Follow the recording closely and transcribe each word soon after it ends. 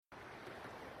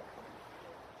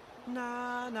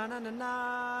Na na na na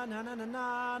na na na na na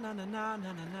na na na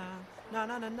na na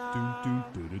na na na.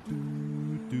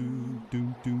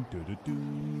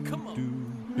 Come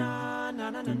on. Na na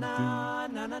na na na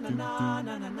na na na na na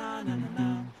na na na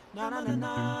na na na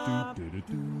na.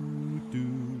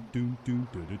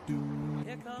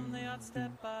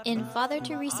 In Father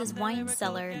Teresa's wine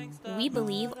cellar, we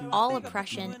believe all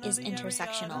oppression is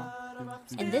intersectional.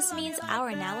 And this means our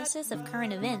analysis of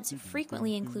current events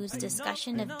frequently includes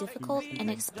discussion of difficult and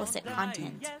explicit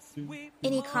content.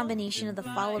 Any combination of the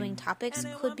following topics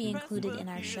could be included in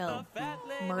our show: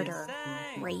 murder,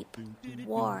 rape,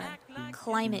 war,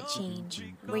 climate change,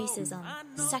 racism,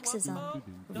 sexism,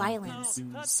 violence,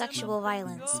 sexual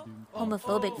violence,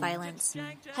 homophobic violence,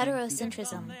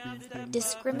 heterocentrism,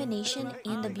 discrimination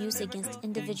and abuse against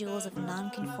individuals of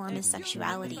nonconformist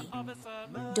sexuality,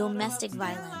 domestic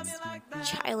violence,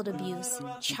 child abuse,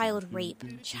 child rape,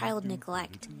 child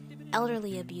neglect,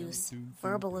 elderly abuse,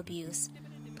 verbal abuse,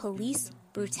 police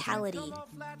brutality,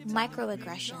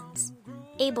 microaggressions,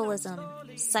 ableism,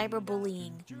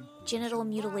 cyberbullying, genital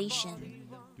mutilation,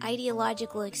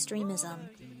 ideological extremism,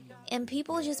 and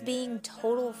people just being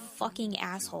total fucking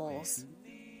assholes.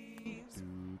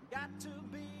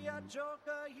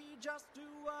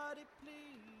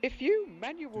 If you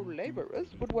manual labourers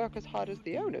would work as hard as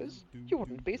the owners, you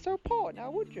wouldn't be so poor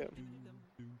now, would you?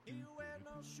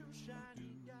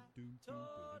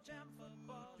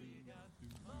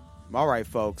 All right,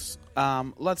 folks.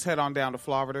 Let's head on down to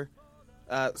Florida.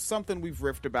 Something we've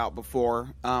riffed about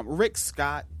before. Rick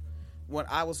Scott, when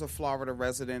I was a Florida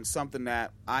resident, something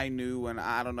that I knew and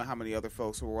I don't know how many other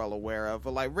folks were well aware of,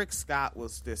 but like Rick Scott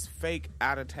was this fake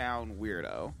out-of-town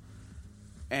weirdo.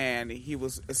 And he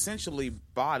was essentially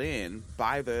bought in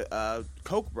by the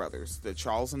Koch brothers. The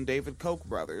Charles and David Koch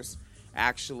brothers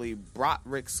actually brought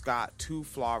Rick Scott to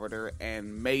Florida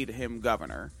and made him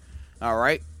governor. All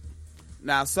right.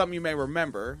 Now, something you may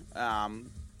remember,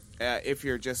 if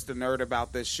you're just a nerd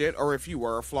about this shit, or if you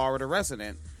were a Florida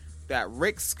resident, that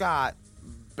Rick Scott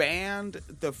banned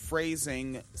the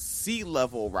phrasing sea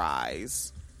level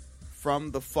rise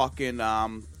from the fucking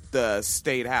the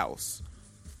state house.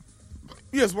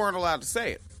 You just weren't allowed to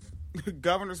say it.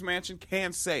 Governor's Mansion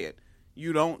can't say it.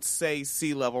 You don't say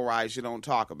sea level rise. You don't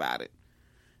talk about it.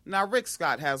 Now, Rick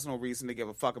Scott has no reason to give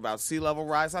a fuck about sea level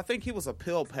rise. I think he was a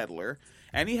pill peddler,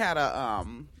 and he had a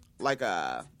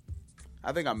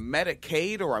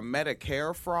Medicaid or a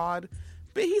Medicare fraud.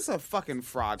 But he's a fucking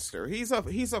fraudster. He's a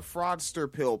fraudster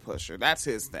pill pusher. That's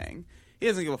his thing. He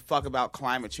doesn't give a fuck about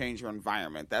climate change or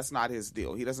environment. That's not his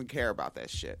deal. He doesn't care about that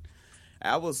shit.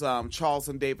 That was Charles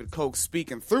and David Koch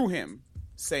speaking through him,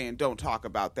 saying don't talk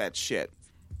about that shit.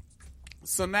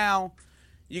 So now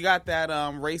you got that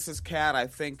racist cat, I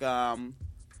think,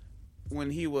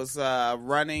 when he was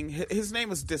running. His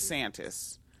name is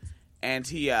DeSantis. And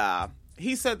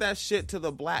he said that shit to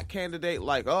the black candidate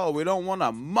like, oh, we don't want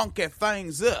to monkey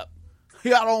things up.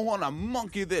 Y'all don't want to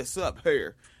monkey this up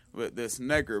here with this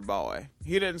nigger boy.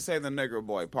 He didn't say the nigger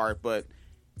boy part, but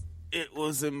it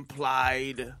was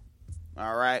implied.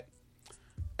 All right.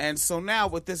 And so now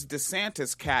with this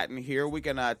DeSantis cat in here, we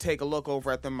can take a look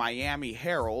over at the Miami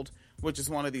Herald, which is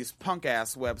one of these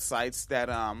punk-ass websites that,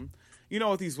 you know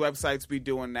what these websites be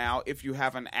doing now? If you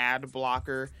have an ad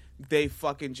blocker, they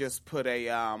fucking just put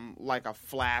a, like a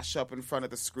flash up in front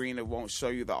of the screen. It won't show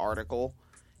you the article.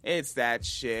 It's that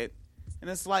shit. And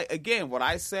it's like, again, what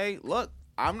I say, look,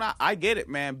 I get it,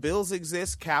 man. Bills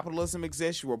exist. Capitalism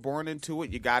exists. You were born into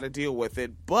it. You got to deal with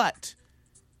it. But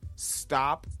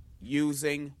stop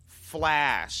using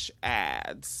flash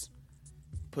ads.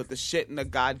 Put the shit in a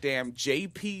goddamn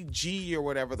JPG or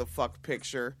whatever the fuck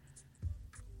picture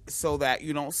so that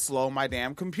you don't slow my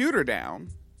damn computer down.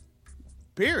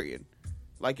 Period.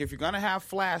 Like, if you're going to have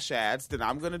flash ads, then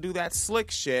I'm going to do that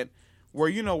slick shit where,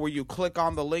 you know, where you click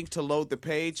on the link to load the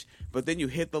page, but then you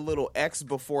hit the little X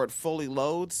before it fully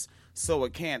loads so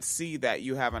it can't see that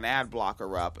you have an ad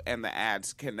blocker up and the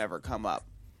ads can never come up.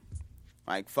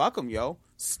 Like, fuck them, yo.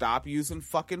 Stop using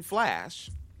fucking flash.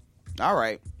 All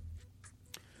right.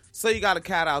 So you got a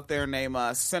cat out there named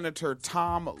Senator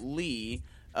Tom Lee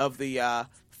of the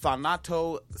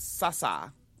Thanato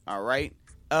Sasa. All right.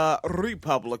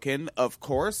 Republican, of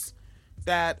course,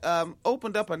 that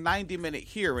opened up a 90-minute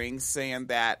hearing saying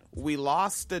that we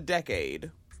lost a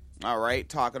decade. All right.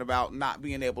 Talking about not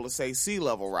being able to say sea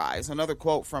level rise. Another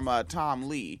quote from Tom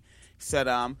Lee. He said,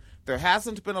 there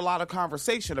hasn't been a lot of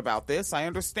conversation about this. I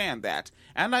understand that.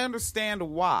 And I understand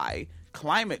why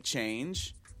climate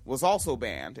change was also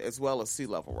banned, as well as sea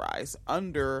level rise,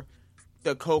 under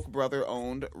the Koch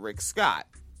brother-owned Rick Scott.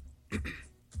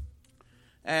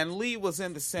 And Lee was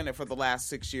in the Senate for the last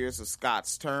 6 years of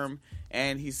Scott's term,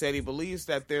 and he said he believes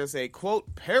that there's a,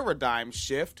 quote, paradigm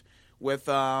shift with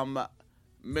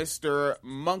Mr.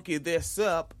 Monkey This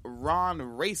Up, Ron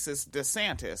Racist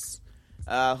DeSantis,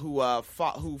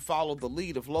 who followed the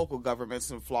lead of local governments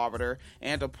in Florida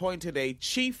and appointed a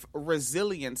chief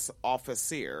resilience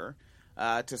officer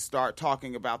to start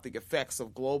talking about the effects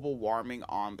of global warming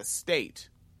on the state.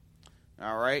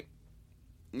 All right.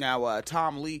 Now,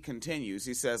 Tom Lee continues.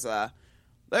 He says,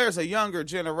 there's a younger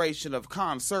generation of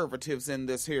conservatives in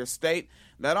this here state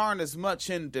that aren't as much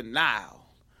in denial.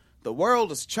 The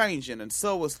world is changing, and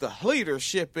so is the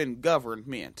leadership in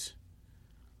government.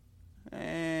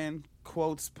 And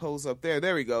quotes pose up there.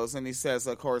 There he goes. And he says,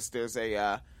 of course, there's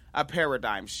a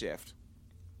paradigm shift.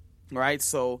 Right?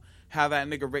 So how that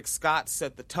nigga Rick Scott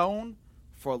set the tone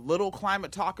for little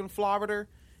climate talk in Florida,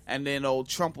 and then old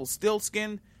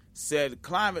Trumpelstiltskin said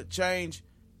climate change,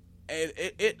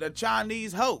 it the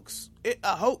Chinese hoax. It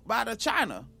a hoax by the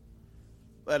China.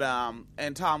 But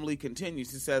and Tom Lee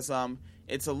continues. He says,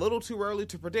 it's a little too early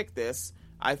to predict this.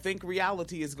 I think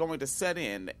reality is going to set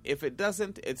in. If it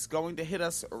doesn't, it's going to hit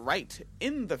us right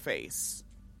in the face.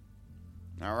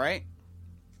 All right.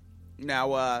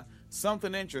 Now,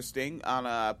 something interesting on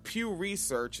a Pew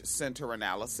Research Center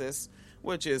analysis,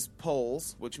 which is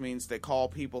polls, which means they call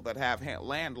people that have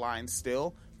landlines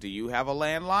still. Do you have a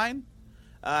landline?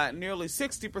 Nearly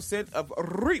 60% of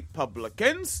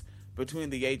Republicans between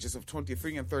the ages of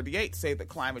 23 and 38 say that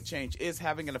climate change is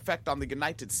having an effect on the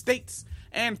United States,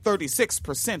 and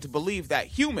 36% believe that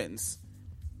humans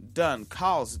done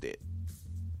caused it.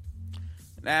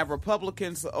 Now,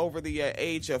 Republicans over the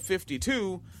age of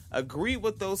 52 agree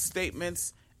with those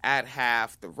statements at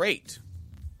half the rate.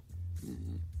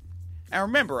 And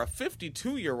remember, a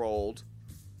 52-year-old,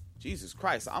 Jesus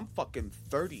Christ, I'm fucking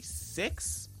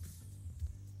 36?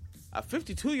 A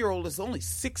 52-year-old is only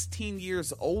 16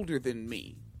 years older than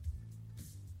me.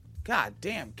 God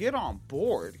damn, get on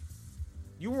board.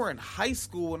 You were in high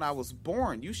school when I was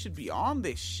born. You should be on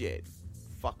this shit.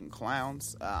 Fucking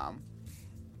clowns. All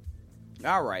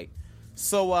right.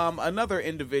 So another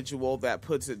individual that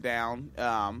puts it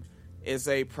down is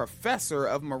a professor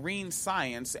of marine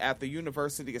science at the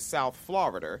University of South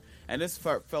Florida. And this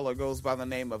fellow goes by the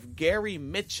name of Gary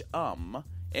Mitchum,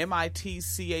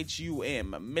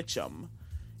 M-I-T-C-H-U-M, Mitchum.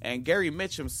 And Gary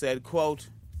Mitchum said, quote,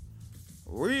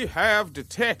 "We have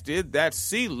detected that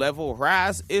sea level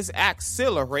rise is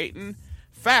accelerating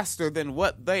faster than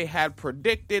what they had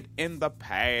predicted in the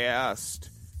past."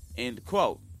 End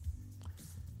quote.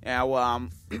 Now,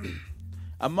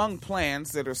 among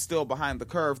plans that are still behind the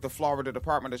curve, the Florida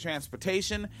Department of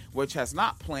Transportation, which has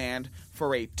not planned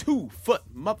for a 2-foot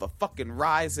motherfucking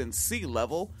rise in sea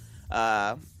level,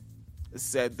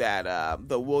 said that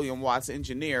the William Watts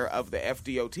engineer of the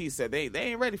FDOT said they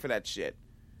ain't ready for that shit.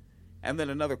 And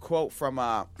then another quote from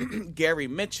Gary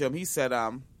Mitchum. He said,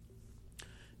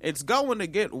 "It's going to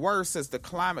get worse as the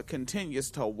climate continues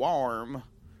to warm.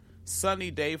 Sunny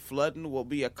day flooding will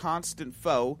be a constant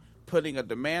foe, putting a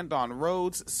demand on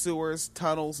roads, sewers,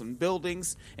 tunnels, and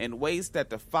buildings in ways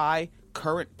that defy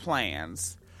current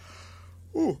plans."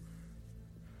 Ooh.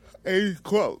 A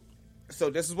quote.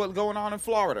 So this is what's going on in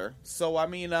Florida. So, I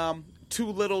mean, too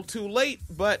little, too late,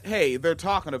 but hey, they're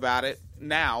talking about it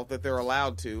now that they're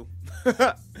allowed to.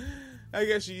 I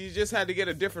guess you just had to get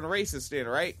a different racist in,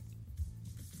 right?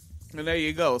 And there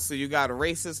you go. So you got a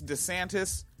racist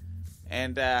DeSantis,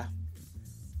 and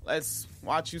let's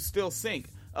watch you still sink.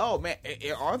 Oh, man,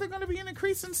 are there going to be an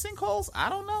increase in sinkholes? I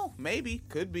don't know. Maybe.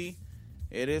 Could be.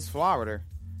 It is Florida.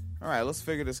 All right, let's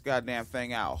figure this goddamn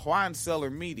thing out.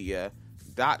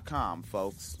 WineCellarMedia.com,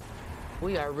 folks.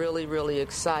 We are really, really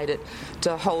excited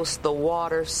to host the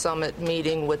Water Summit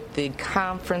meeting with the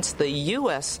conference, the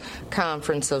U.S.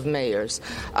 Conference of Mayors.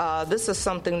 This is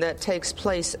something that takes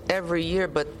place every year,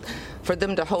 but for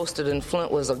them to host it in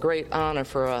Flint was a great honor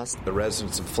for us. The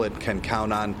residents of Flint can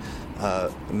count on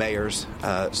mayors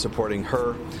supporting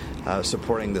her,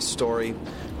 supporting the story,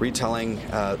 retelling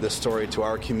this story to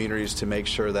our communities to make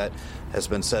sure that, as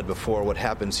been said before, what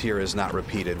happens here is not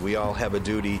repeated. We all have a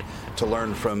duty to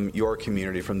learn from your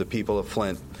community, from the people of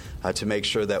Flint, to make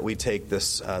sure that we take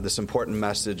this important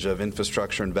message of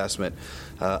infrastructure investment,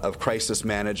 of crisis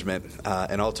management,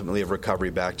 and ultimately of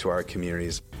recovery back to our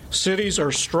communities. Cities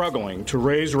are struggling to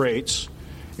raise rates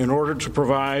in order to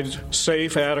provide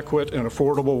safe, adequate, and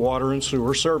affordable water and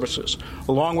sewer services,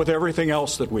 along with everything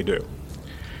else that we do.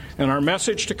 And our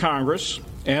message to Congress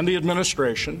and the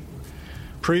administration,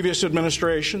 previous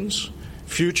administrations,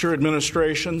 future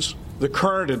administrations, the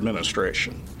current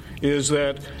administration, is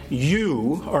that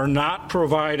you are not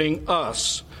providing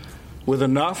us with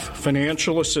enough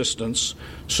financial assistance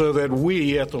so that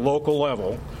we at the local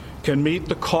level can meet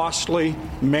the costly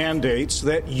mandates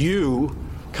that you,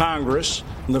 Congress,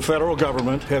 and the federal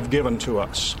government have given to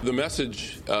us. The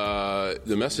message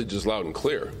is loud and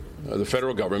clear. The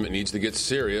federal government needs to get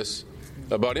serious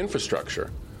about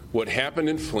infrastructure. What happened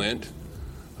in Flint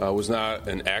was not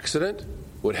an accident.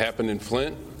 What happened in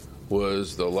Flint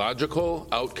was the logical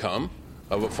outcome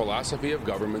of a philosophy of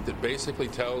government that basically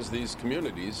tells these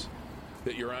communities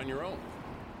that you're on your own.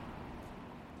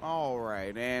 All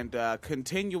right, and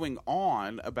continuing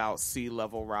on about sea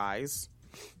level rise,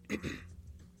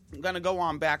 I'm going to go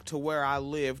on back to where I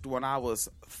lived when I was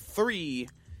 3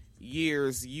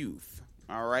 years youth.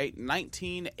 All right,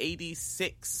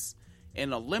 1986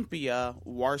 in Olympia,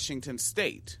 Washington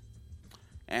State.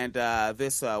 And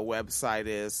this website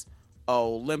is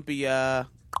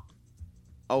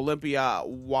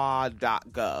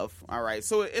olympiawa.gov. All right,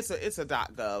 so it's a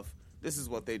 .gov. This is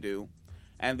what they do.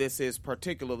 And this is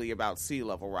particularly about sea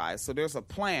level rise. So there's a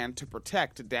plan to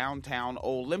protect downtown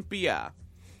Olympia.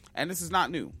 And this is not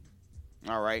new.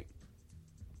 All right.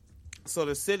 So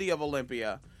the city of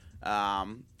Olympia,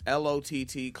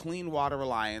 LOTT, Clean Water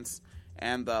Alliance,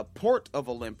 and the Port of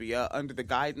Olympia, under the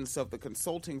guidance of the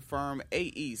consulting firm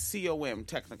AECOM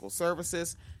Technical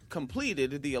Services,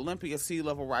 completed the Olympia Sea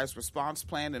Level Rise Response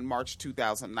Plan in March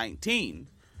 2019.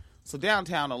 So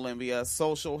downtown Olympia,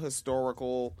 social,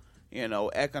 historical,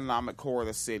 economic core of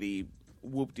the city,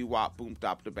 whoop-de-wop,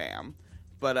 boom-dop-de-bam.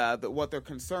 But what they're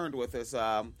concerned with is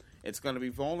it's going to be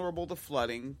vulnerable to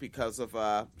flooding because of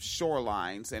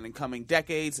shorelines, and in coming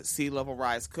decades, sea level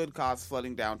rise could cause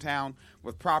flooding downtown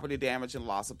with property damage and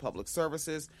loss of public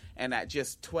services. And at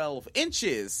just 12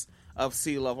 inches of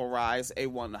sea level rise, a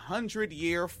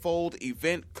 100-year fold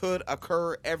event could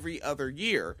occur every other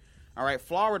year. All right,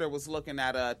 Florida was looking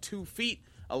at 2 feet.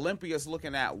 Olympia's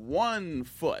looking at 1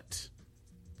 foot.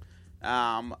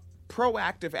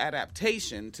 Proactive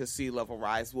adaptation to sea level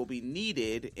rise will be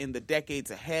needed in the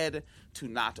decades ahead to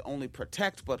not only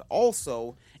protect but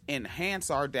also enhance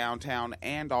our downtown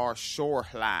and our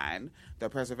shoreline. The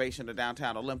preservation of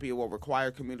downtown Olympia will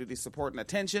require community support and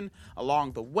attention.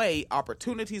 Along the way,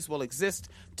 opportunities will exist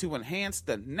to enhance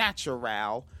the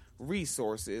natural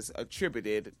resources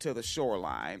attributed to the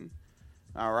shoreline.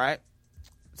 All right?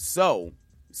 So,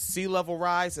 sea level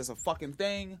rise is a fucking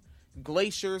thing.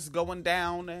 Glaciers going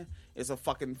down is a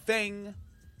fucking thing.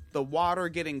 The water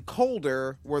getting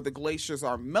colder where the glaciers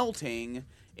are melting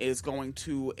is going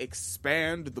to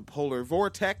expand the polar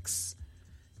vortex.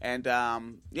 And,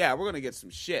 we're going to get some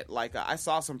shit. Like, I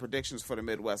saw some predictions for the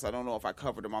Midwest. I don't know if I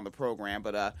covered them on the program,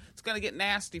 but it's going to get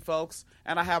nasty, folks.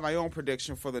 And I have my own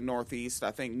prediction for the Northeast.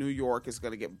 I think New York is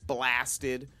going to get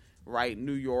blasted. Right,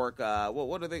 New York,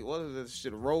 what are the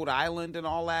shit, Rhode Island and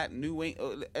all that,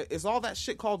 is all that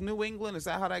shit called New England? Is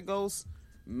that how that goes?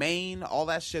 Maine, all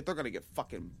that shit, they're gonna get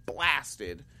fucking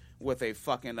blasted with a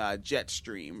fucking jet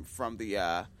stream from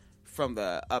the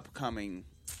upcoming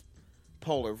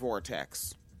polar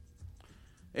vortex.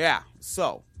 Yeah,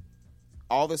 so,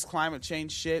 all this climate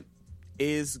change shit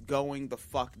is going the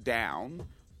fuck down.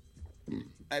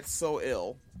 That's so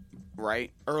ill.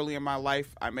 Right? Early in my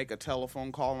life, I make a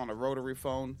telephone call on a rotary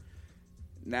phone.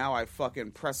 Now I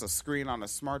fucking press a screen on a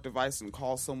smart device and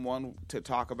call someone to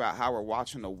talk about how we're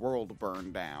watching the world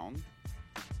burn down.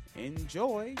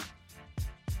 Enjoy.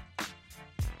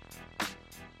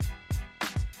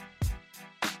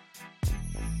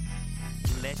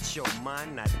 Let your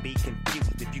mind not be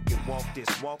confused. If you can walk this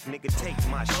walk, nigga, take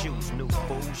my shoes. New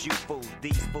fools, you fools,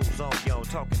 these fools, all y'all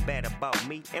talking bad about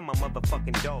me and my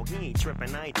motherfucking dog. He ain't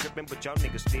tripping, I ain't tripping, but y'all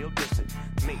niggas still dissing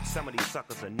me. Some of these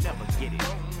suckers will never get it.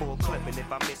 Full clipping,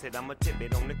 if I miss it, I'ma tip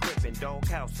it on the crippin'. Dog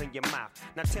house in your mouth.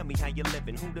 Now tell me how you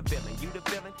living. Who the villain? You the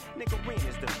villain? Nigga, Ren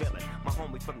is the villain. My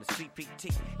homie from the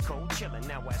CPT, cold chillin'.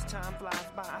 Now as time flies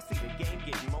by, I see the game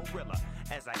getting more realer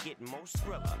as I get more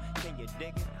skriller. Can you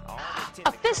dig it?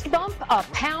 A fist bump, a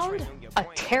pound, a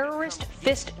terrorist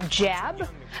fist jab.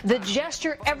 The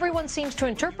gesture everyone seems to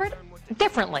interpret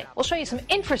differently. We'll show you some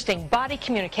interesting body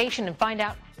communication and find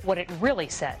out what it really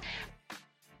said.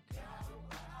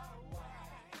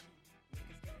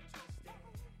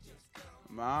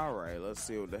 All right, let's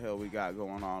see what the hell we got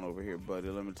going on over here, buddy.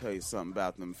 Let me tell you something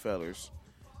about them fellers.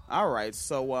 All right,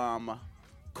 so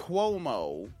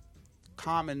Cuomo,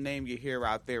 common name you hear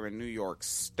out there in New York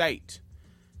State.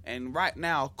 And right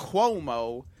now,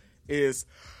 Cuomo is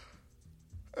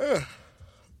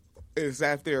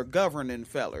at their governing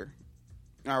feller.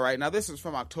 All right, now this is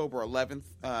from October 11th,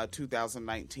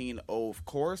 2019, of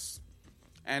course.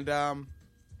 And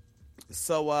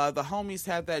so the homies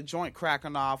had that joint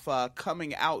cracking off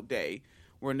coming out day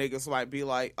where niggas might be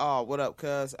like, oh, what up,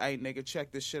 cuz? Hey, nigga,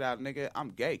 check this shit out, nigga.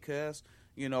 I'm gay, cuz.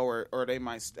 You know, or they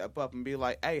might step up and be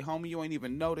like, hey, homie, you ain't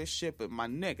even know this shit, but my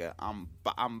nigga, I'm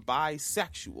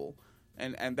bisexual.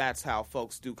 And that's how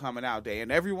folks do coming out day. And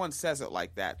everyone says it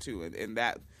like that, too, in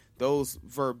that those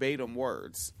verbatim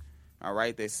words. All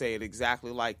right? They say it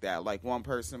exactly like that. Like, one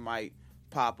person might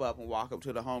pop up and walk up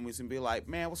to the homies and be like,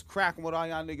 man, what's cracking with all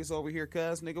y'all niggas over here,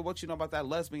 cuz? Nigga, what you know about that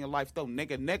lesbian life, though,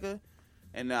 nigga?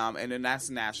 And then that's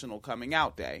National Coming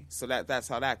Out Day. So that's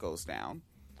how that goes down.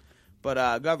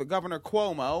 But Governor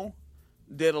Cuomo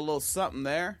did a little something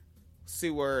there. See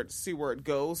where it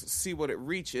goes. See what it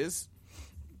reaches.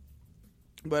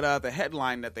 But the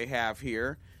headline that they have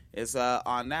here is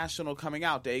on National Coming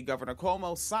Out Day, Governor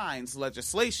Cuomo signs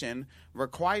legislation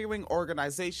requiring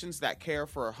organizations that care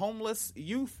for homeless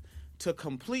youth to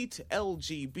complete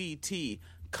LGBT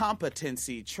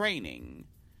competency training.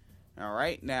 All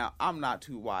right, now, I'm not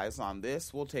too wise on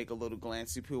this. We'll take a little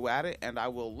glancey-poo at it, and I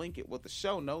will link it with the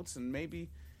show notes, and maybe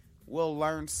we'll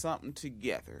learn something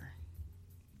together.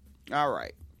 All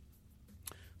right.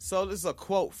 So this is a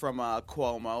quote from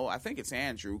Cuomo. I think it's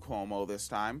Andrew Cuomo this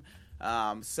time.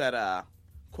 Said,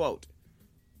 quote,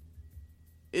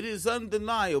 "It is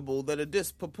undeniable that a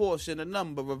disproportionate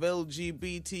number of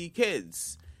LGBT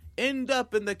kids end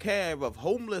up in the care of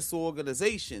homeless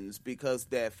organizations because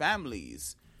their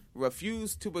families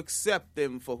refuse to accept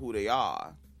them for who they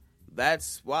are.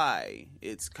 That's why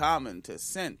it's common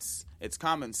sense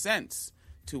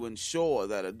to ensure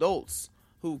that adults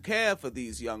who care for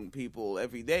these young people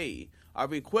every day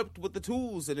are equipped with the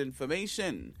tools and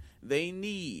information they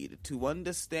need to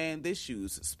understand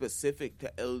issues specific to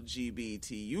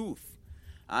LGBT youth.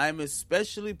 I'm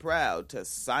especially proud to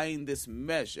sign this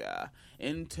measure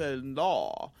into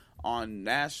law on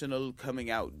National Coming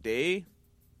Out Day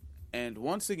and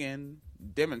once again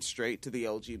demonstrate to the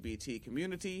LGBT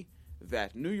community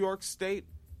that New York State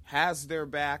has their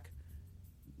back."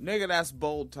 Nigga, that's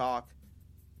bold talk.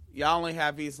 Y'all only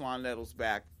have East Lawn Nettles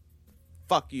back.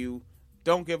 Fuck you.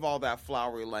 Don't give all that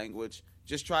flowery language.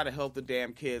 Just try to help the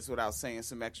damn kids without saying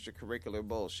some extracurricular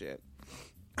bullshit.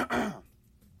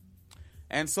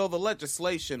 And so the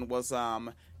legislation was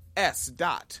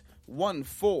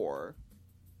S.14.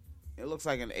 It looks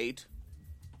like an 8.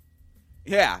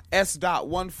 Yeah,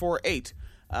 S.148,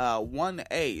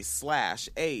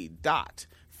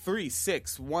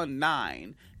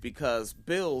 1A/A.3619, because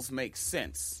bills make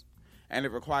sense. And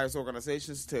it requires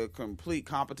organizations to complete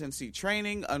competency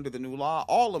training under the new law.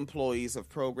 All employees of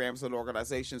programs and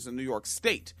organizations in New York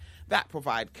State that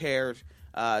provide care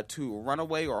to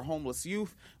runaway or homeless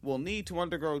youth will need to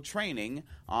undergo training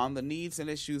on the needs and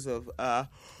issues of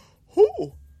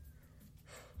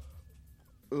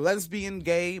lesbian,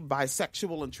 gay,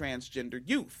 bisexual, and transgender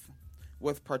youth,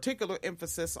 with particular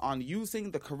emphasis on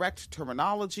using the correct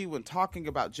terminology when talking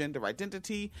about gender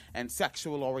identity and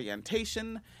sexual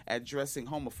orientation, addressing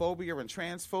homophobia and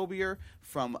transphobia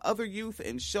from other youth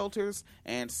in shelters,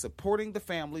 and supporting the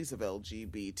families of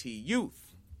LGBT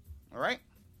youth. All right?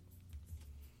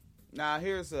 Now,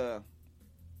 here's a...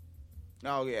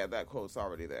 Oh, yeah, that quote's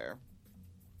already there.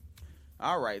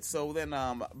 All right, so then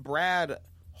Brad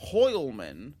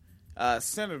Hoylman,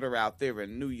 senator out there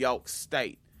in New York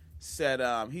State, said,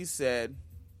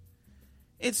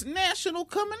 it's National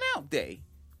Coming Out Day,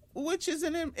 which is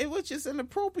an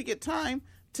appropriate time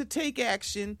to take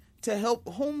action to help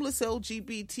homeless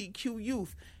LGBTQ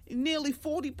youth. Nearly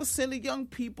 40% of young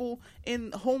people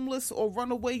in homeless or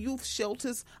runaway youth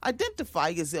shelters identify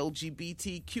as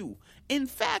LGBTQ. In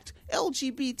fact,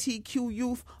 LGBTQ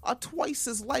youth are twice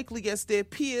as likely as their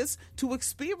peers to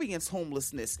experience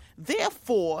homelessness.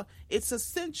 Therefore, it's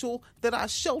essential that our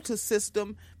shelter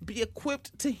system be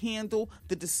equipped to handle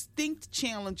the distinct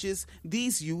challenges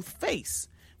these youth face.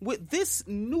 With this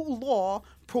new law,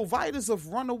 providers of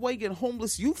runaway and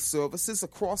homeless youth services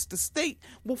across the state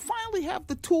will finally have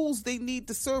the tools they need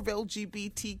to serve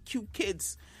LGBTQ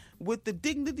kids with the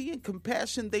dignity and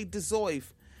compassion they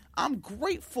deserve. I'm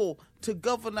grateful to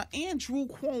Governor Andrew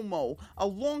Cuomo, a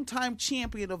longtime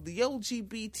champion of the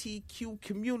LGBTQ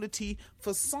community,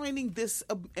 for signing this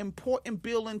important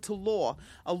bill into law,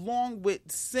 along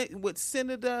with Senate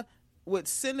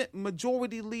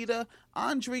Majority Leader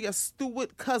Andrea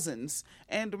Stewart Cousins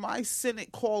and my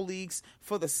Senate colleagues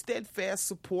for the steadfast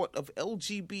support of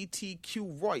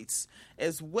LGBTQ rights,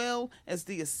 as well as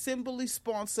the Assembly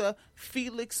sponsor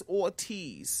Felix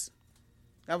Ortiz.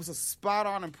 That was a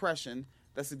spot-on impression.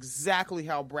 That's exactly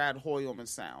how Brad Hoylman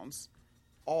sounds.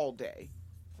 All day,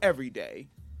 every day,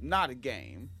 not a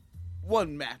game,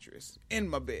 one mattress, in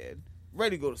my bed,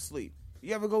 ready to go to sleep.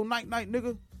 You ever go night-night,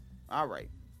 nigga? All right.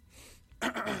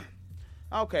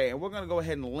 Okay, and we're going to go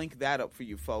ahead and link that up for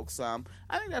you folks. I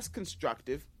think that's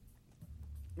constructive,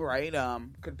 right?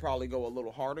 Could probably go a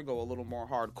little harder, go a little more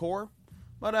hardcore.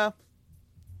 But,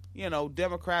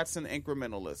 Democrats and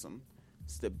incrementalism.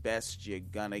 It's the best you're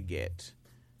going to get.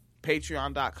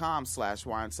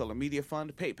 Patreon.com/Wine Media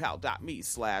Fund.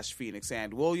 PayPal.me/Phoenix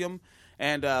and William.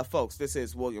 And, folks, this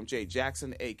is William J.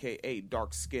 Jackson, a.k.a.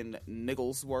 Dark Skin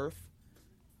Nigglesworth.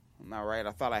 All right,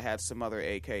 I thought I had some other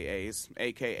AKAs,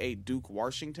 a.k.a. Duke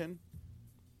Washington.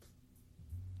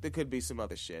 There could be some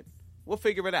other shit. We'll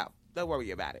figure it out. Don't worry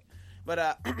about it.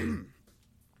 But,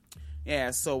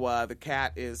 yeah, so the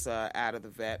cat is out of the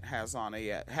vet,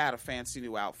 had a fancy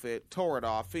new outfit, tore it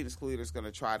off. Phoenix Leader's going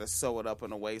to try to sew it up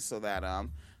in a way so that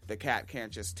the cat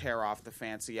can't just tear off the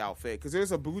fancy outfit. Because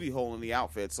there's a booty hole in the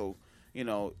outfit, so,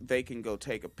 they can go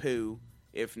take a poo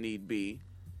if need be.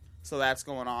 So that's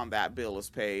going on. That bill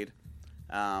is paid.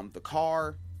 The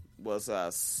car was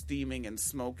steaming and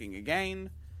smoking again.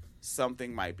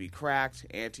 Something might be cracked.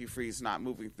 Antifreeze not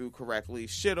moving through correctly.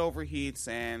 Shit overheats,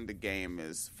 and the game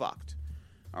is fucked.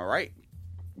 All right.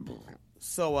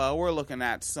 So we're looking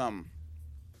at some,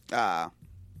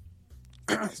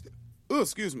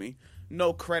 excuse me,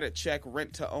 no credit check,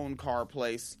 rent-to-own car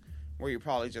place where you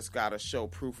probably just got to show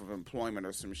proof of employment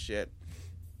or some shit.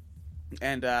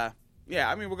 And, yeah,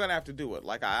 I mean, we're going to have to do it.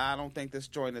 Like, I don't think this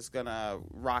joint is going to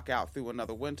rock out through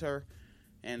another winter.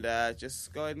 And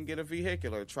just go ahead and get a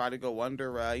vehicular. Try to go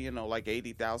under, like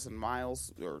 80,000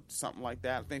 miles or something like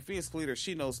that. I think Phoenix Leader,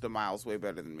 she knows the miles way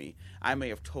better than me. I may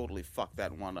have totally fucked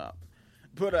that one up.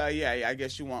 But, yeah, I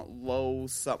guess you want low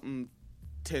something,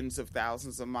 tens of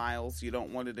thousands of miles. You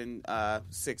don't want it in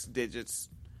 6 digits.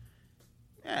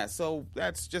 Yeah, so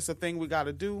that's just a thing we got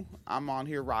to do. I'm on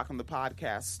here rocking the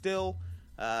podcast still.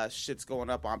 Shit's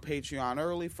going up on Patreon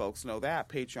early. Folks know that.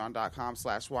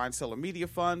 Patreon.com/Wine Media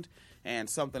Fund. And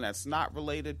something that's not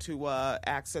related to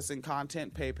accessing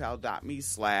content,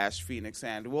 PayPal.me/Phoenix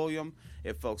and William.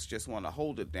 If folks just want to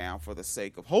hold it down for the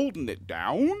sake of holding it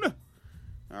down.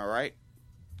 All right.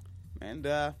 And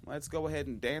let's go ahead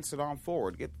and dance it on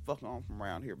forward. Get the fuck on from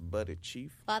around here, buddy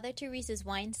chief. Father Teresa's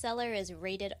wine cellar is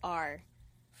rated R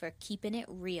for keeping it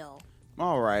real.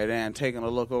 All right, and taking a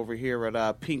look over here at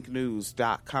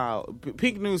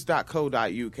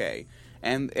pinknews.co.uk.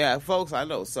 And, folks, I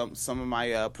know some of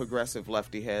my progressive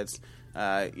lefty heads,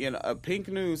 Pink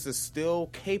News is still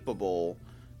capable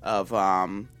of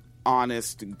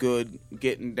honest, good,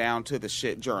 getting down to the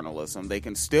shit journalism. They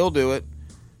can still do it.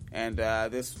 And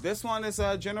this one is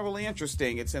generally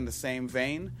interesting. It's in the same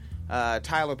vein.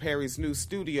 Tyler Perry's new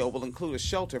studio will include a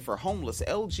shelter for homeless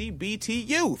LGBT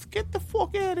youth. Get the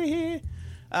fuck out of here.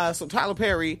 So Tyler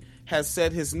Perry has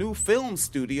said his new film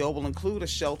studio will include a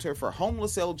shelter for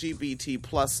homeless LGBT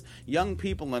plus young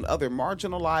people and other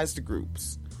marginalized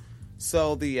groups.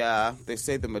 So they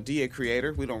say the Medea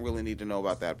creator, we don't really need to know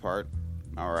about that part.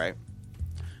 All right.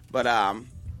 But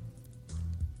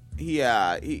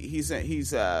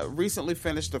he's recently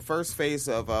finished the first phase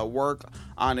of work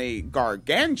on a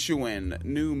gargantuan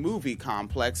new movie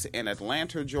complex in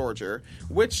Atlanta, Georgia,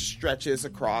 which stretches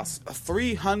across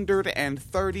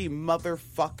 330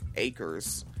 motherfuck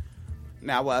acres.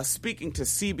 Now, speaking to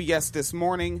CBS this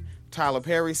morning, Tyler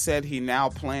Perry said he now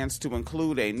plans to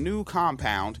include a new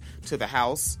compound to the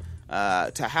house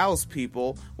to house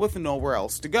people with nowhere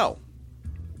else to go.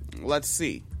 Let's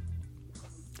see.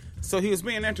 So he was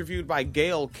being interviewed by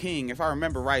Gayle King. If I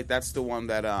remember right, that's the one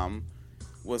that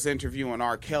was interviewing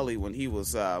R. Kelly when he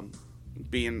was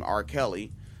being R.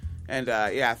 Kelly. And,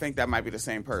 I think that might be the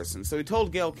same person. So he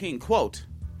told Gayle King, quote,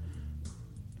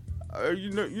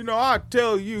 I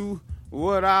tell you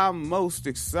what I'm most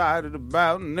excited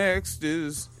about next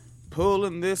is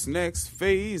pulling this next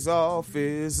phase off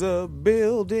is a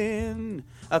building,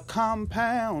 a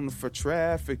compound for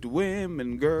trafficked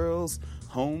women, girls,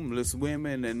 homeless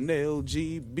women, and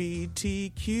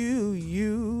LGBTQ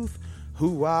youth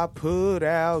who are put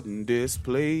out and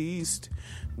displaced,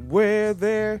 where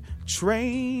they're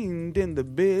trained in the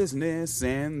business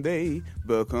and they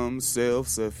become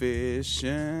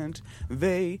self-sufficient.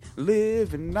 They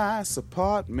live in nice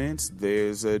apartments,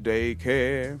 there's a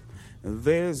daycare,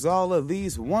 there's all of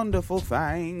these wonderful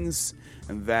things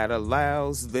that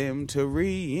allows them to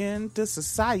re-enter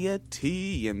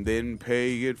society and then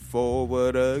pay it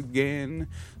forward again.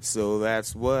 So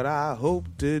that's what I hope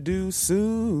to do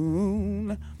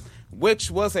soon.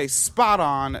 Which was a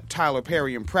spot-on Tyler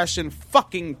Perry impression.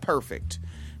 Fucking perfect.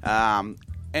 Now,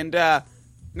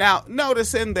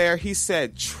 notice in there he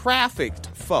said trafficked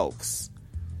folks.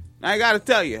 Now, I gotta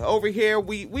tell you, over here,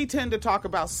 we tend to talk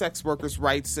about sex workers'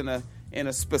 rights in a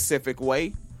specific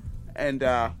way. And,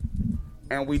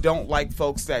 And we don't like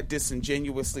folks that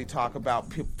disingenuously talk about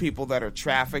people that are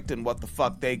trafficked and what the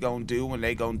fuck they gonna do and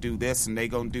they gonna do this and they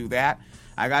gonna do that.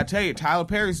 I gotta tell you, Tyler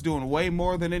Perry's doing way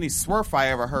more than any swerf I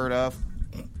ever heard of.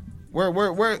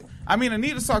 I mean,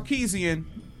 Anita Sarkeesian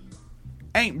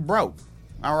ain't broke,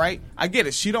 all right? I get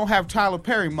it. She don't have Tyler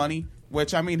Perry money,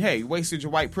 which, I mean, hey, you wasted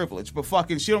your white privilege. But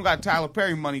fucking, she don't got Tyler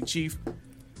Perry money, chief.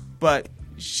 But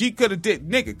she could have did,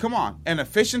 nigga, come on. An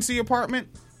efficiency apartment?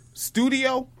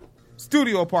 Studio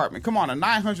apartment. Come on, a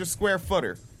 900 square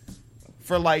footer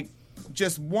for like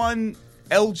just one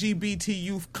LGBT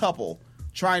youth couple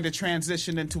trying to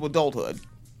transition into adulthood.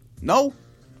 No?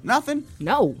 Nothing?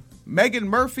 No. Megan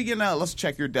Murphy and let's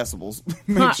check your decibels.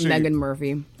 Megan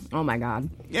Murphy. Oh my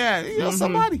God. Yeah, you know,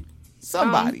 somebody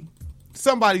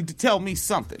to tell me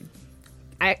something.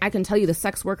 I can tell you the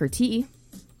sex worker tea.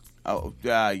 Oh,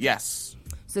 yes.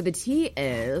 So the tea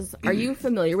is, are you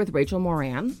familiar with Rachel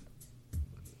Moran?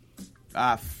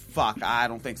 Fuck, I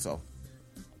don't think so.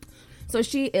 So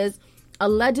she is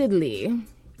allegedly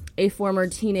a former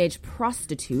teenage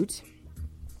prostitute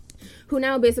who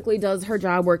now basically does her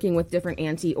job working with different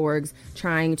anti-orgs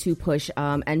trying to push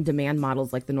and demand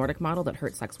models like the Nordic model that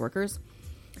hurt sex workers.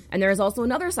 And there is also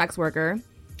another sex worker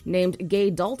named Gay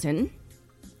Dalton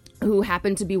who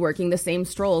happened to be working the same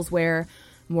strolls where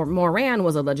Moran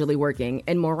was allegedly working.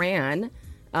 And Moran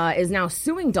is now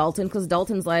suing Dalton because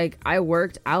Dalton's like, I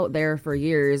worked out there for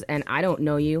years and I don't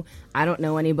know you. I don't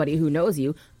know anybody who knows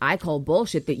you. I call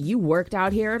bullshit that you worked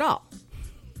out here at all.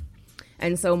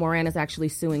 And so Moran is actually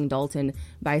suing Dalton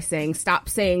by saying, stop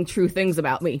saying true things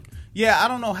about me. Yeah, I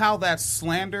don't know how that's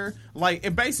slander. Like,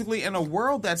 it basically, in a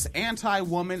world that's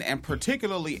anti-woman and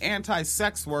particularly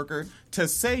anti-sex worker, to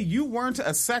say you weren't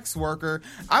a sex worker,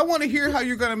 I want to hear how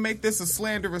you're going to make this a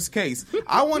slanderous case.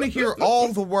 I want to hear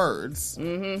all the words.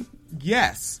 Mm-hmm.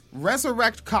 Yes.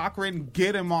 Resurrect Cochran.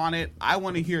 Get him on it. I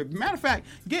want to hear. Matter of fact,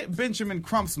 get Benjamin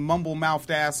Crump's mumble-mouthed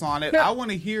ass on it. I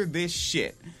want to hear this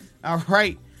shit. All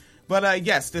right? But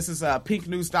yes, this is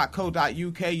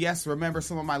pinknews.co.uk. Yes, remember,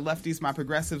 some of my lefties, my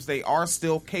progressives, they are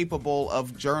still capable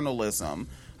of journalism.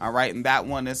 All right, and that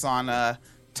one is on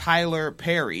Tyler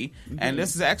Perry. Mm-hmm. And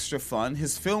this is extra fun.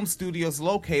 His film studio is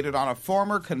located on a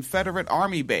former Confederate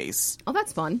Army base. Oh,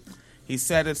 that's fun. He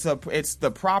said it's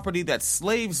the property that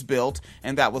slaves built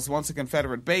and that was once a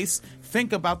Confederate base.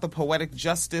 Think about the poetic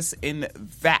justice in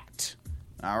that.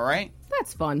 All right?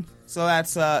 That's fun. So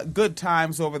that's good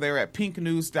times over there at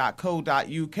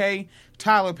pinknews.co.uk.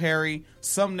 Tyler Perry,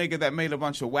 some nigga that made a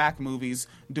bunch of whack movies,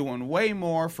 doing way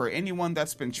more for anyone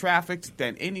that's been trafficked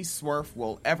than any swerf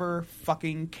will ever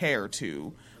fucking care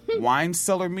to.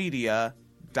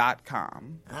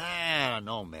 WineCellarMedia.com. I don't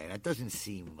know, man. That doesn't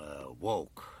seem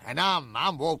woke. And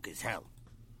I'm woke as hell.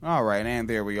 All right, and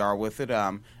there we are with it.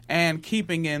 And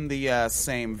keeping in the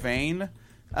same vein,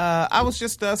 I was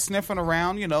just sniffing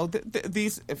around, you know,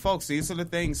 these folks, these are the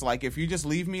things, like, if you just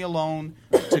leave me alone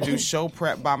to do show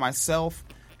prep by myself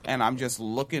and I'm just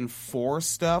looking for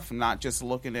stuff, not just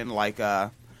looking in like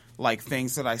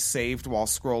things that I saved while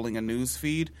scrolling a news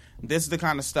feed, this is the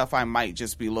kind of stuff I might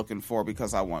just be looking for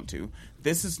because I want to.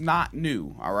 This is not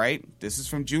new, all right? This is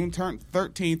from June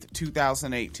 13th,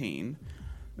 2018.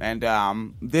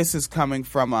 And this is coming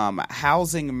from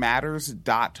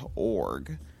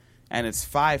housingmatters.org. And it's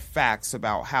 5 facts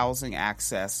about housing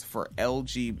access for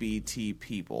LGBT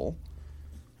people.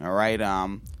 All right.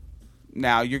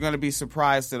 Now, you're going to be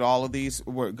surprised at all of these.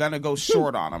 We're going to go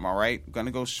short on them, all right? Going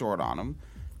to go short on them.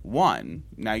 1,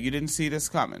 now you didn't see this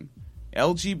coming.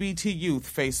 LGBT youth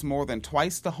face more than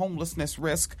twice the homelessness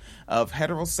risk of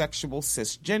heterosexual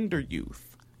cisgender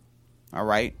youth. All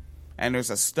right? And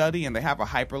there's a study, and they have a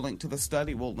hyperlink to the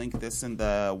study. We'll link this in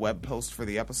the web post for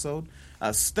the episode.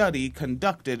 A study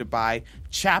conducted by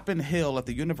Chapin Hill at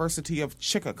the University of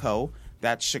Chicago,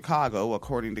 that's Chicago,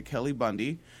 according to Kelly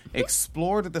Bundy,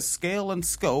 explored the scale and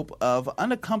scope of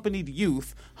unaccompanied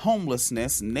youth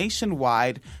homelessness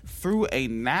nationwide through a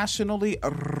nationally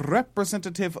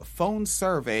representative phone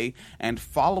survey and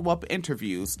follow-up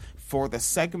interviews for the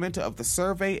segment of the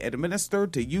survey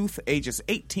administered to youth ages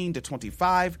 18 to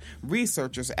 25.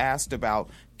 Researchers asked about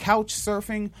couch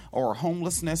surfing or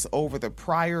homelessness over the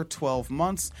prior 12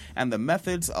 months and the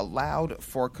methods allowed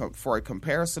for a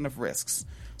comparison of risks.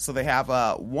 So they have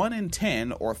 1 in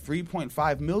 10, or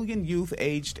 3.5 million youth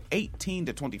aged 18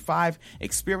 to 25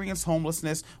 experience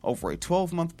homelessness over a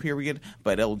 12-month period,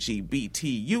 but LGBT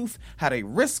youth had a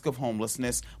risk of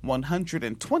homelessness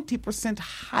 120%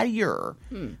 higher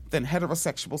than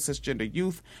heterosexual cisgender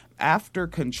youth after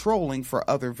controlling for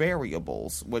other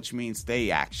variables, which means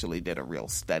they actually did a real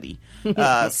study,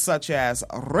 such as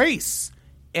race,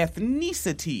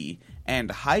 ethnicity, and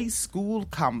high school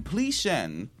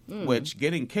completion, which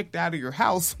getting kicked out of your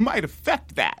house might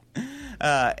affect that.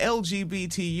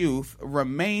 LGBT youth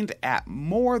remained at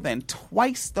more than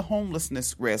twice the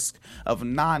homelessness risk of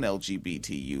non-LGBT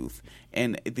youth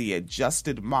in the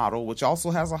adjusted model, which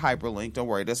also has a hyperlink. Don't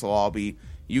worry, this will all be,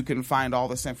 you can find all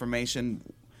this information.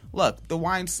 Look, the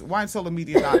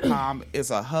winecellarmedia.com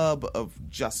is a hub of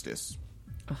justice.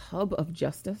 A hub of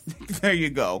justice? There you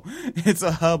go. It's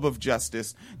a hub of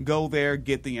justice. Go there,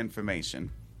 get the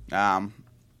information. All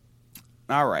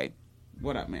right.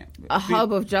 What up, man?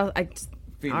 Hub of justice.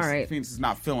 All right. Phoenix is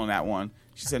not feeling that one.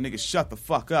 She said, nigga, shut the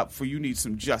fuck up for you need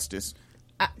some justice.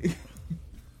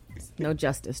 No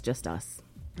justice, just us.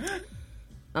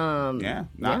 Yeah,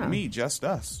 not me, just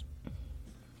us.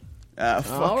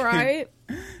 All right.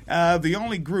 The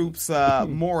only groups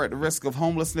more at risk of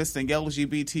homelessness than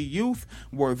LGBT youth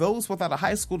were those without a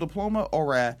high school diploma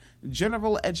or a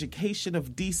general education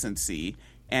of decency,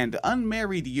 and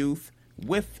unmarried youth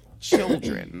with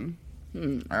children.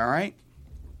 All right.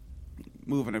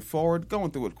 Moving it forward,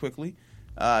 going through it quickly.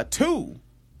 2. All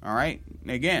right.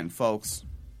 Again, folks,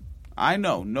 I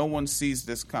know no one sees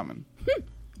this coming.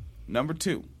 Number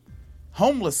 2,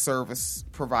 homeless service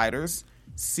providers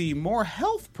see more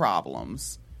health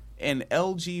problems in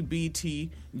LGBT,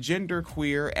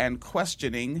 genderqueer, and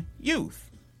questioning youth.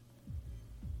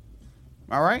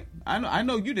 All right? I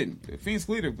know you didn't. Phoenix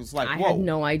Leader was like, whoa. I had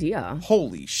no idea.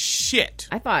 Holy shit.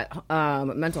 I thought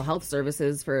mental health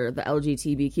services for the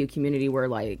LGBTQ community were,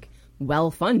 like,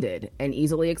 well-funded and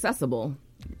easily accessible.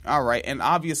 All right, and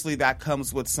obviously that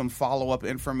comes with some follow-up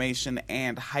information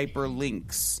and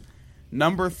hyperlinks.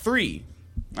 Number 3.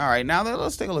 All right, now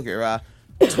let's take a look here.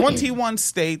 21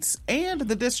 states and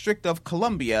the District of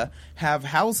Columbia have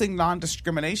housing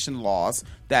non-discrimination laws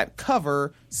that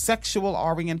cover sexual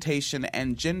orientation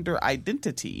and gender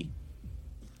identity.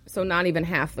 So not even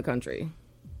half the country.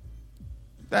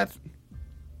 That's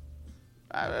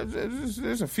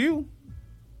there's a few.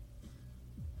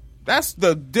 That's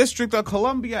the District of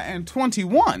Columbia and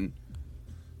 21.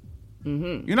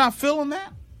 Mm-hmm. You're not feeling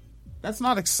that? That's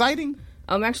not exciting?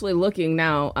 I'm actually looking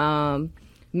now.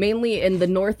 Mainly in the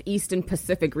Northeast and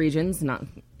Pacific regions, not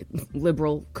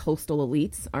liberal coastal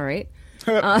elites, all right?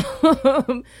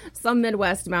 Some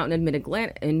Midwest, Mountain,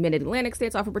 and Mid-Atlantic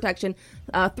states offer protection.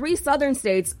 3 Southern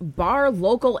states bar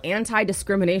local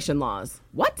anti-discrimination laws.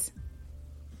 What?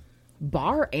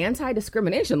 Bar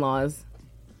anti-discrimination laws?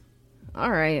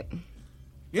 All right.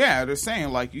 Yeah, they're saying,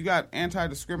 like, you got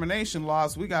anti-discrimination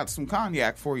laws. We got some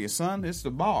cognac for you, son. It's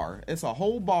the bar. It's a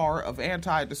whole bar of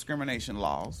anti-discrimination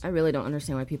laws. I really don't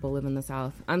understand why people live in the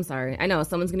South. I'm sorry. I know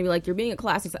someone's going to be like, you're being a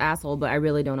classist asshole, but I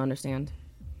really don't understand.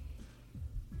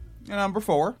 And number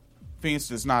 4, Phoenix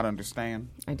does not understand.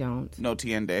 I don't. No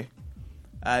tiende.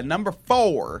 Number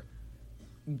 4,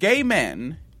 gay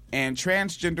men and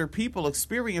transgender people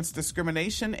experience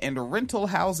discrimination in rental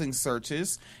housing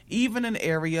searches, even in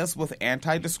areas with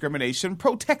anti-discrimination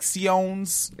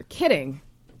protections. You're kidding.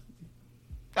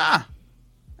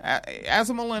 As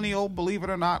a millennial, believe it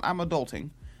or not, I'm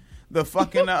adulting. The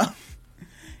fucking,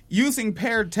 using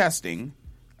paired testing,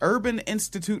 Urban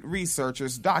Institute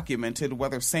researchers documented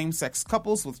whether same-sex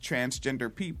couples with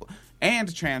transgender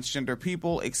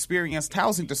people experienced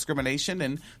housing discrimination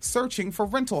in searching for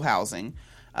rental housing.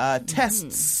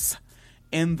 Tests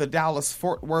in the Dallas,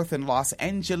 Fort Worth, and Los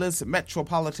Angeles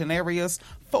metropolitan areas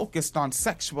focused on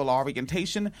sexual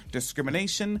orientation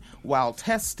discrimination, while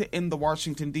tests in the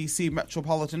Washington, D.C.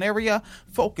 metropolitan area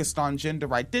focused on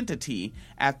gender identity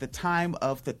at the time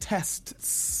of the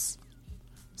tests.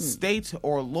 State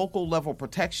or local level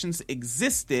protections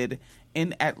existed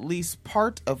in at least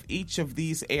part of each of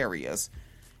these areas.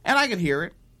 And I can hear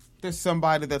it. There's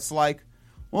somebody that's like,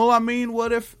 well, I mean,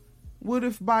 what if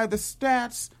by the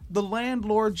stats, the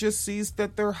landlord just sees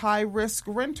that they're high-risk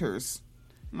renters?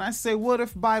 And I say, what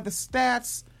if by the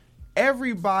stats,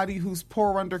 everybody who's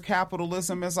poor under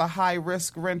capitalism is a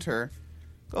high-risk renter?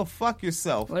 Go fuck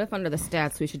yourself. What if under the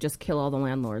stats, we should just kill all the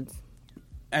landlords?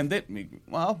 And then,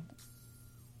 well,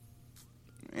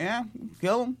 yeah,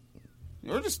 kill them.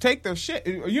 Or just take their shit.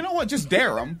 You know what? Just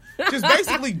dare them. Just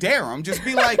basically dare them. Just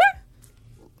be like,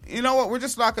 you know what? We're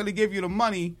just not going to give you the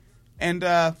money and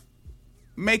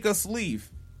make us leave.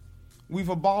 We've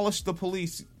abolished the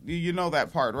police. You know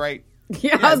that part, right?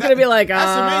 Yeah, I was going to be like,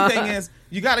 That's the main thing is,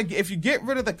 you got to, if you get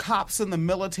rid of the cops and the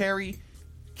military,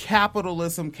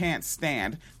 capitalism can't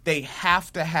stand. They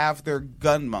have to have their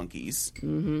gun monkeys.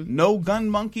 Mm-hmm. No gun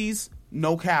monkeys,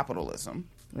 no capitalism.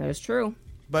 That is true.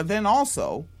 But then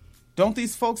also, don't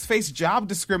these folks face job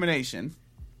discrimination?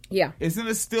 Yeah. Isn't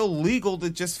it still legal to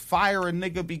just fire a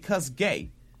nigga because gay?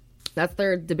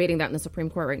 They're debating that in the Supreme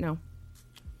Court right now.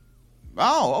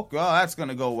 Oh, okay. Well, that's going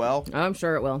to go well. I'm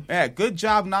sure it will. Yeah, good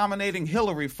job nominating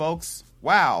Hillary, folks.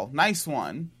 Wow, nice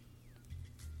one.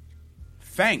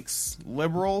 Thanks,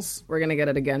 liberals. We're going to get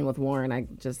it again with Warren.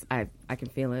 I can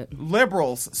feel it.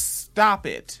 Liberals, stop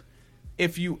it.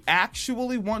 If you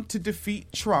actually want to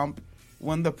defeat Trump,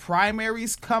 when the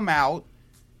primaries come out,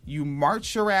 you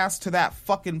march your ass to that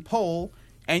fucking poll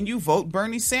and you vote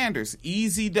Bernie Sanders.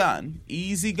 Easy done.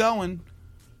 Easy going.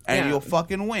 And you'll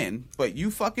fucking win. But you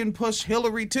fucking push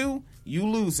Hillary too, you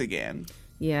lose again.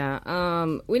 Yeah,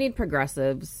 we need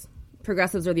progressives.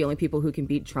 Progressives are the only people who can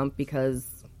beat Trump because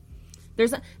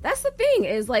that's the thing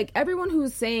is like everyone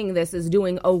who's saying this is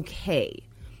doing okay.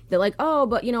 They're like, oh,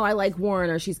 but you know, I like Warren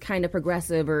or she's kind of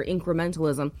progressive or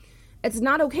incrementalism. It's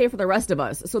not okay for the rest of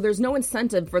us. So there's no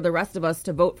incentive for the rest of us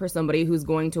to vote for somebody who's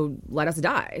going to let us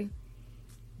die.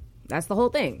 That's the whole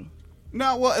thing.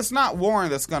 No, well, it's not Warren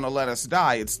that's going to let us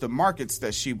die. It's the markets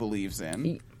that she believes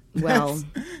in. Well,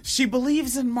 she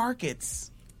believes in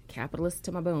markets. Capitalist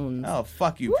to my bones. Oh,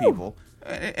 fuck you, people.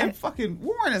 And fucking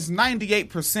Warren is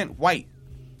 98% white.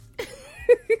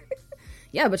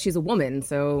 Yeah, but she's a woman,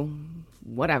 so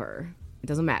whatever. It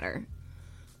doesn't matter.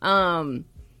 I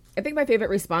think my favorite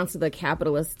response to the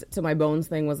capitalist to my bones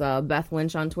thing was Beth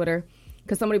Lynch on Twitter.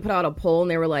 Because somebody put out a poll and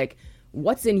they were like,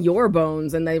 what's in your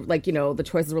bones? And they like, you know, the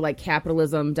choices were like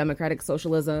capitalism, democratic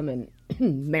socialism, and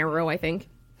marrow, I think.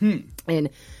 And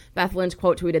Beth Lynch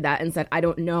quote tweeted that and said, I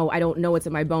don't know what's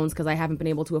in my bones because I haven't been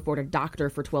able to afford a doctor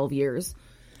for 12 years.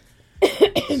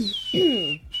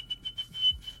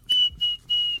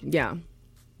 Yeah.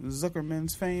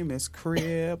 Zuckerman's famous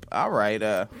crib. All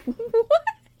right.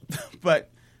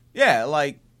 But yeah,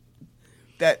 like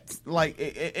that. Like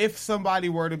if somebody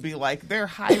were to be like, they're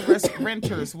high risk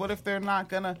renters. What if they're not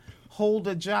gonna hold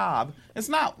a job? It's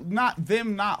not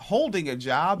them not holding a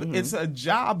job. Mm-hmm. It's a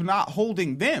job not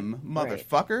holding them,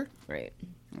 motherfucker. Right.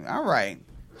 All right.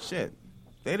 Shit.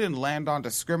 They didn't land on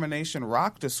Discrimination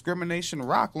Rock. Discrimination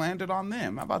Rock landed on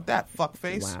them. How about that,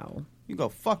 fuckface? Wow. You go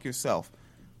fuck yourself.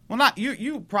 Well, not you.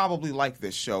 You probably like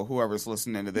this show. Whoever's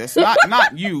listening to this,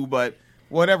 not you, but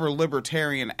whatever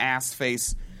libertarian ass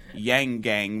face Yang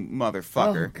Gang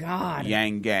motherfucker. Oh God.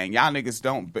 Yang Gang. Y'all niggas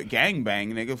don't gang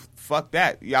bang, nigga. Fuck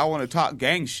that. Y'all want to talk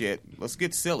gang shit? Let's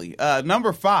get silly.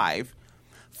 Number 5.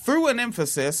 Through an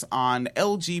emphasis on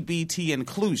LGBT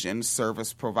inclusion,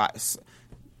 service provides.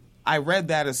 I read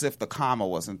that as if the comma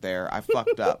wasn't there. I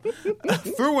fucked up.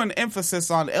 Through an emphasis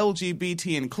on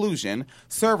LGBT inclusion,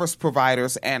 service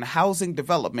providers and housing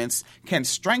developments can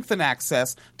strengthen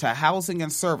access to housing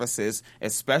and services,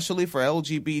 especially for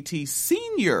LGBT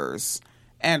seniors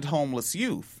and homeless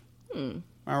youth. All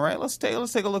right, let's take a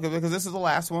look at it because this is the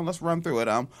last one. Let's run through it.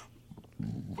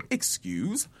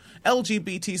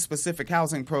 LGBT-specific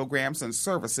housing programs and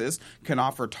services can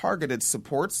offer targeted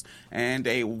supports and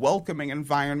a welcoming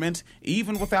environment,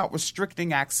 even without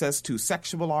restricting access to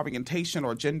sexual orientation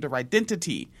or gender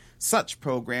identity. Such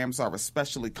programs are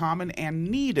especially common and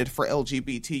needed for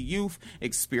LGBT youth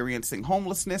experiencing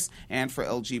homelessness and for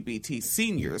LGBT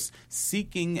seniors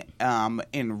seeking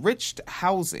enriched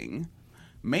housing.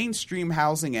 Mainstream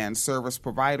housing and service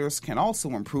providers can also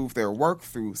improve their work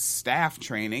through staff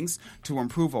trainings to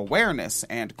improve awareness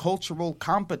and cultural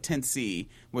competency,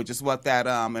 which is what that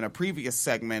in a previous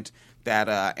segment that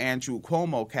Andrew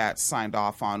Cuomo cat signed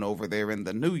off on over there in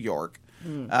the New York.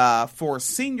 For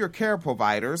senior care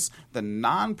providers, the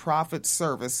nonprofit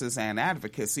services and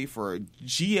advocacy for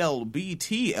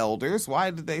GLBT elders.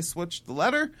 Why did they switch the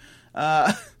letter?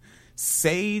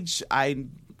 SAGE,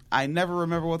 I never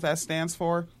remember what that stands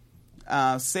for.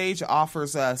 SAGE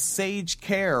offers SAGE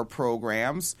Care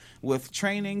programs with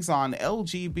trainings on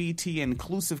LGBT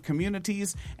inclusive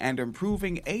communities and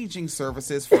improving aging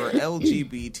services for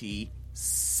LGBT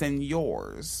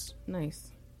seniors.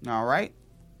 Nice. All right.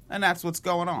 And that's what's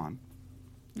going on.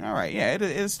 All right. Yeah,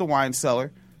 it's the wine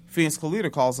cellar. Phoenix Calida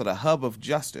calls it a hub of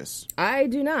justice. I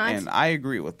do not. And I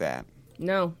agree with that.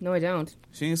 No, I don't.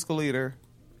 Phoenix Calida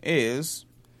is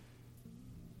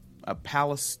a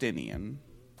Palestinian.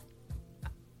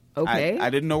 Okay. I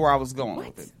didn't know where I was going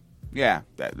with it. Yeah,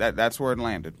 that's where it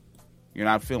landed. You're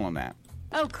not feeling that.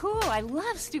 Oh, cool. I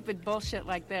love stupid bullshit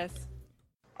like this.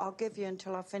 I'll give you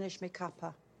until I finish my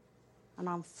cuppa. And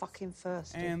I'm fucking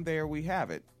thirsty. And there we have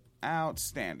it.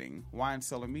 Outstanding.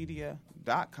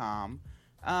 WineCellarMedia.com.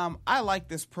 I like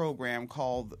this program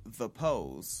called The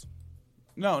Pose.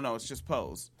 No, it's just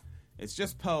Pose. It's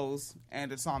just Pose,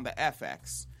 and it's on the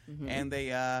FX. Mm-hmm. And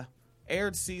they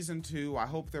aired season 2. I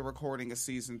hope they're recording a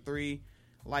season 3.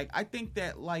 Like, I think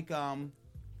that, like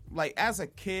as a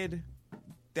kid,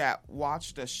 that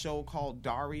watched a show called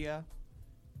Daria,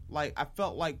 like, I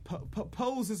felt like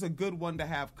Pose is a good one to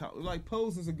have. Like,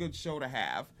 Pose is a good show to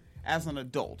have as an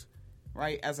adult,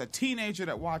 right? As a teenager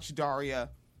that watched Daria,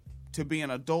 to be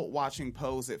an adult watching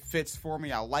Pose, it fits for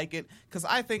me. I like it because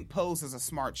I think Pose is a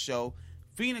smart show.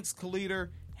 Phoenix Calida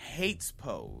hates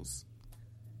Pose.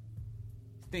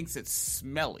 Thinks it's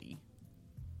smelly.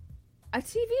 A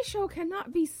TV show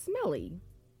cannot be smelly.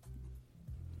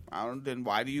 Then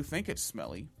why do you think it's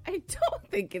smelly? I don't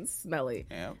think it's smelly.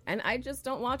 Yeah. And I just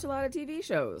don't watch a lot of TV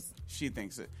shows. She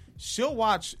thinks it. She'll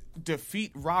watch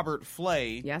Defeat Robert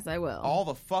Flay. Yes, I will. All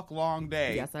the fuck long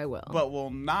day. Yes, I will. But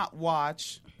will not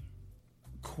watch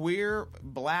queer,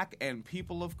 black, and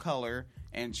people of color,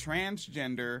 and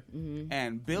transgender,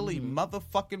 and Billy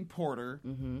motherfucking Porter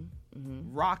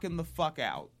rocking the fuck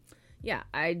out. Yeah,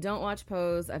 I don't watch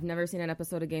Pose. I've never seen an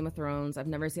episode of Game of Thrones. I've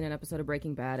never seen an episode of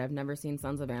Breaking Bad. I've never seen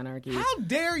Sons of Anarchy. How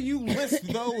dare you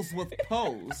list those with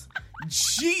Pose?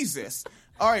 Jesus.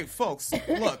 All right, folks,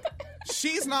 look,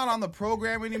 she's not on the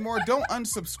program anymore. Don't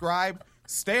unsubscribe.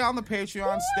 Stay on the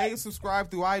Patreon. Stay subscribed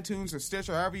through iTunes or Stitch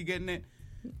or however you're getting it.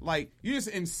 Like, you just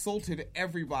insulted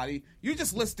everybody. You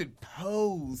just listed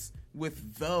Pose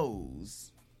with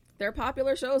those. They're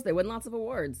popular shows. They win lots of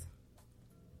awards.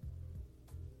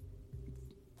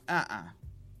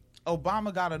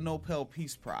 Obama got a Nobel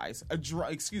Peace Prize.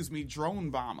 Drone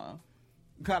Obama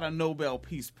got a Nobel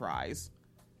Peace Prize.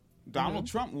 Donald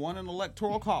Trump won an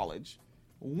electoral college.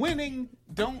 Winning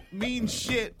don't mean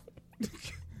shit.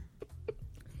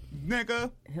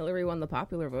 Nigga. Hillary won the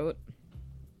popular vote.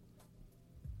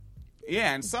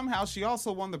 Yeah, and somehow she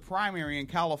also won the primary in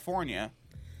California.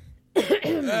 So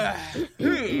Billy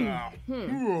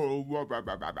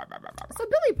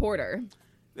Porter.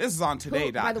 This is on Today.com.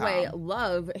 Who, by the way,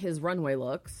 love his runway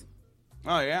looks.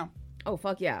 Oh, yeah? Oh,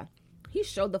 fuck yeah. He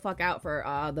showed the fuck out for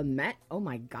the Met. Oh,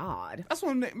 my God. That's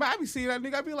when I be seeing that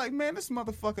nigga. I be like, man, this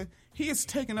motherfucker, he is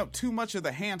taking up too much of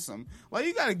the handsome. Like,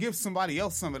 you gotta give somebody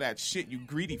else some of that shit, you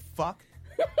greedy fuck.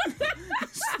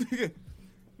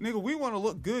 Nigga, we want to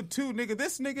look good, too. Nigga,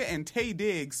 this nigga and Taye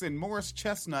Diggs and Morris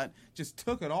Chestnut just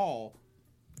took it all.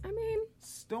 I mean...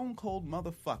 Stone cold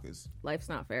motherfuckers. Life's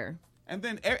not fair. And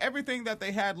then everything that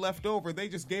they had left over, they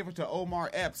just gave it to Omar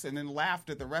Epps and then laughed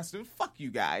at the rest of it. Fuck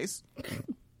you guys.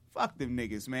 Fuck them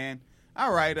niggas, man.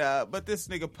 All right, but this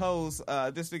nigga Pose,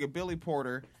 this nigga Billy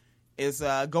Porter is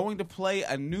going to play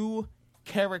a new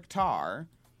character. All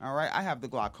right, I have the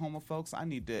glaucoma, folks. I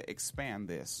need to expand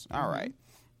this. All right.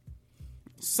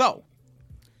 So,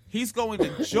 he's going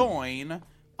to join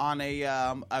on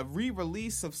a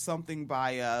re-release of something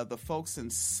by the folks in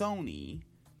Sony.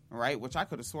 Right, which I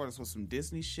could have sworn this was some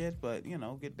Disney shit, but, you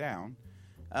know, get down.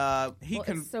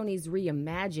 It's Sony's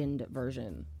reimagined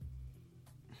version.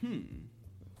 And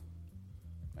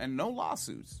no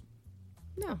lawsuits.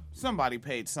 No. Somebody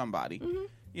paid somebody.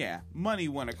 Yeah, money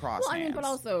went across hands. I mean, but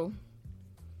also,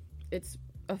 it's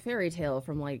a fairy tale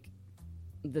from, like,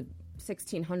 the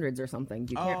 1600s or something.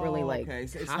 You can't really, like,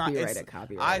 so copyright it.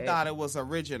 I thought it was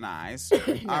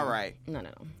originized. No. All right. No.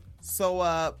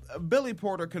 So, Billy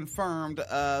Porter confirmed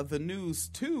the news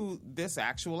to this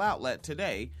actual outlet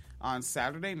today on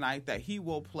Saturday night that he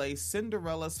will play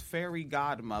Cinderella's fairy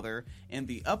godmother in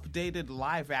the updated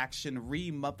live-action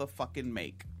re-motherfucking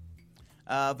make.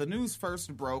 The news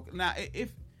first broke. Now,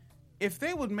 if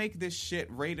they would make this shit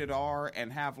rated R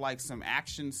and have, like, some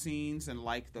action scenes and,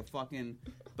 like,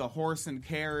 the horse and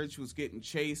carriage was getting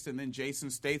chased and then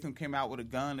Jason Statham came out with a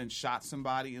gun and shot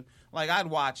somebody, like, I'd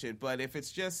watch it. But if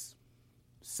it's just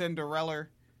Cinderella,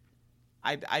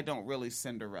 I don't really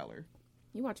Cinderella.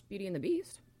 You watched Beauty and the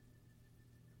Beast?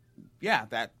 Yeah,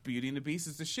 that Beauty and the Beast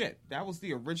is the shit. That was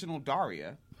the original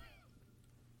Daria.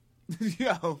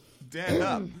 Yo, dead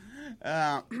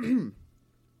up.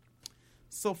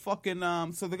 So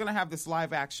they're gonna have this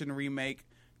live action remake.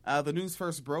 The news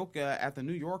first broke at the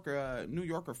New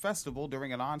Yorker Festival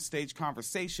during an onstage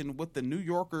conversation with the New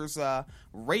Yorker's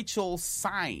Rachel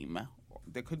Syme.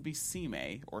 There could be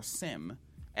Sime or Sim,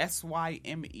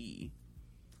 S-Y-M-E.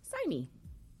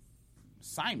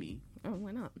 Syme. Oh,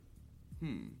 why not?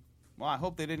 Well, I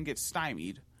hope they didn't get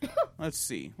stymied. Let's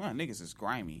see. Well, niggas is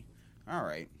grimy. All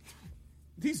right.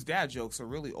 These dad jokes are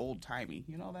really old-timey.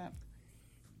 You know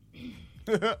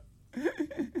that?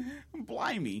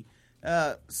 Blimey.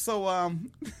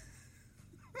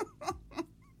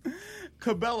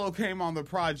 Cabello came on the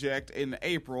project in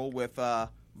April with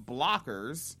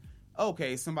Blockers.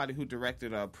 Okay, somebody who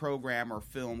directed a program or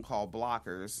film called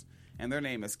Blockers, and their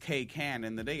name is Kay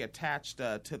Cannon. That they attached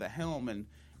to the helm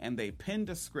and they pinned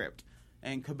a script.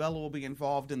 And Cabello will be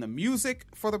involved in the music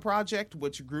for the project,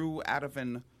 which grew out of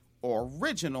an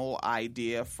original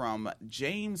idea from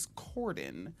James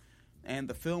Corden, and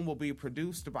the film will be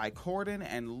produced by Corden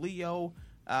and Leo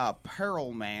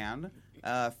Perelman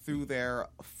through their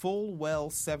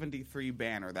Fullwell 73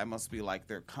 banner. That must be like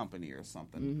their company or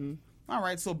something. Mm-hmm. All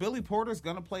right, so Billy Porter's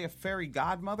gonna play a fairy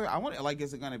godmother. I want, like,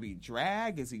 is it gonna be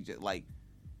drag? Is he just like,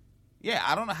 yeah?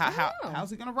 I don't know how's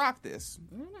he gonna rock this.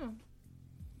 I don't know.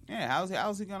 Yeah,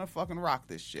 how's he gonna fucking rock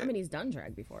this shit? I mean, he's done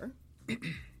drag before.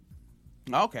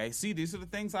 Okay, see, these are the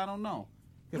things I don't know.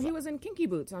 When he was in Kinky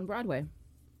Boots on Broadway.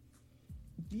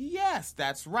 Yes,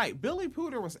 that's right. Billy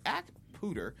Pooter was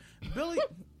Billy.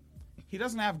 He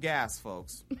doesn't have gas,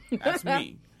 folks. That's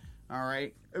me. All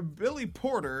right. Billy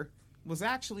Porter was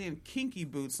actually in Kinky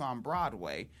Boots on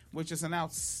Broadway, which is an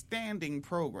outstanding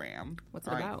program. What's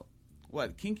it about?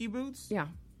 What, Kinky Boots? Yeah.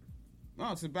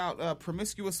 Oh, it's about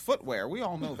promiscuous footwear. We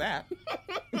all know that.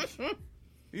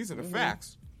 These are the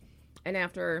facts. And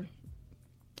after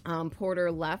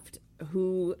Porter left,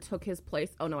 who took his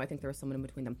place? Oh, no, I think there was someone in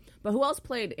between them. But who else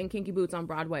played in Kinky Boots on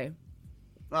Broadway?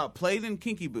 Played in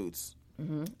Kinky Boots.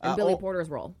 Mm-hmm. And Billy Porter's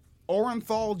role.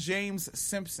 Orenthal James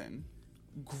Simpson.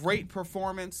 Great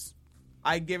performance.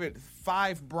 I give it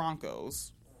 5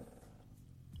 Broncos.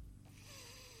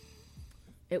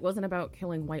 It wasn't about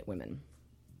killing white women.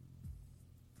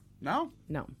 No?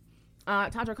 No.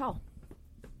 Todrick Hall.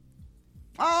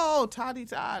 Oh, Toddy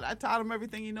Todd. I taught him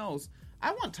everything he knows.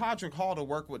 I want Todrick Hall to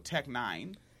work with Tech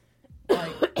 9.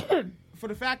 Like, for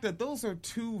the fact that those are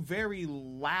 2 very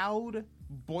loud,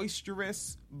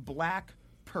 boisterous, black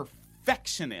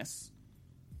perfectionists.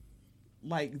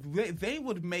 Like, they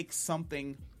would make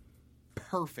something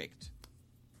perfect.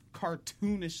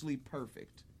 Cartoonishly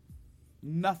perfect.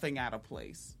 Nothing out of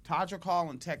place. Todrick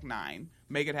Hall and Tech 9.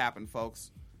 Make it happen,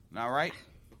 folks. All right?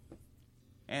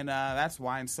 And that's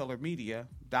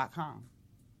winecellarmedia.com.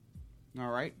 All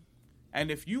right? And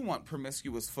if you want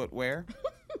promiscuous footwear,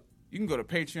 you can go to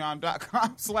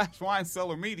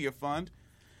patreon.com/winecellarmediafund.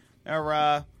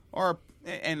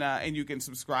 And you can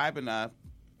subscribe and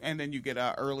then you get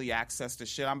early access to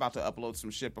shit. I'm about to upload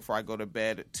some shit before I go to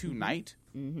bed tonight.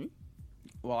 Mm-hmm.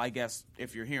 Well, I guess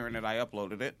if you're hearing it, I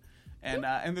uploaded it. And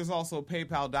there's also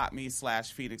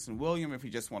paypal.me/Phoenix and William if you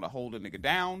just want to hold a nigga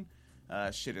down.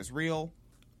 Shit is real.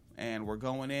 And we're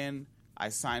going in. I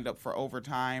signed up for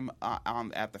overtime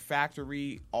at the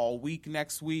factory all week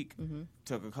next week. Mm-hmm.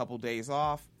 Took a couple days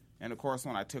off. And, of course,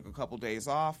 when I took a couple days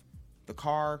off, the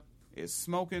car is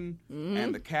smoking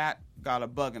and the cat got a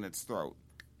bug in its throat.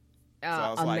 So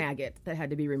I was like, maggot that had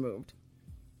to be removed.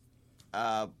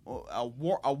 A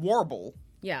warble.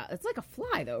 Yeah, it's like a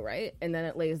fly, though, right? And then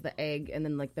it lays the egg, and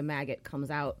then, like, the maggot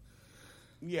comes out.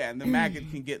 Yeah, and the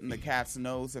maggot can get in the cat's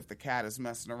nose if the cat is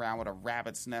messing around with a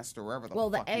rabbit's nest or wherever the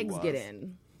fuck the eggs get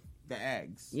in. The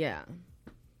eggs. Yeah.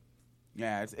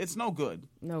 Yeah, it's no good.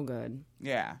 No good.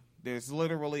 Yeah. There's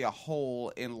literally a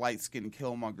hole in light-skinned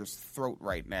Killmonger's throat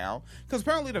right now. Because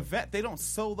apparently the vet, they don't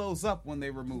sew those up when they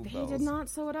remove those. They did not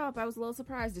sew it up. I was a little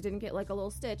surprised. It didn't get like a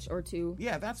little stitch or 2.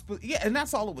 Yeah, and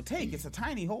that's all it would take. It's a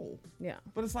tiny hole. Yeah.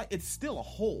 But it's like, it's still a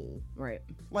hole. Right.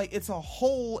 Like, it's a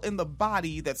hole in the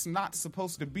body that's not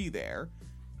supposed to be there.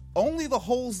 Only the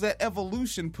holes that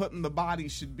evolution put in the body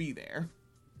should be there.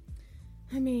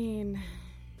 I mean...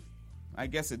 I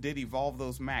guess it did evolve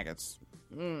those maggots.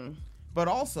 Mm. But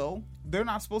also, they're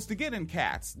not supposed to get in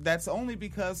cats. That's only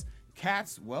because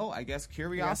cats, well, I guess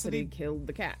curiosity killed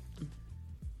the cat.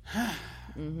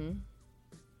 Mm-hmm.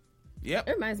 Yep.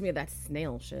 It reminds me of that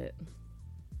snail shit.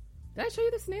 Did I show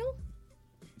you the snail?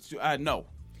 No.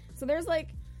 So there's like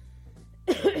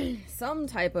some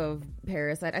type of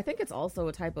parasite. I think it's also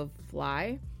a type of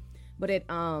fly, but it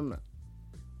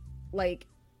like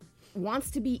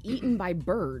wants to be eaten by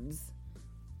birds.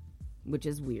 Which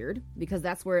is weird, because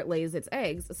that's where it lays its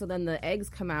eggs. So then the eggs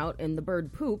come out in the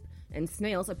bird poop, and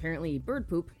snails apparently eat bird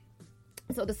poop.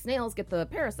 So the snails get the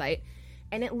parasite,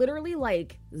 and it literally,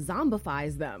 like,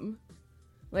 zombifies them.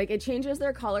 Like, it changes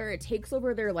their color, it takes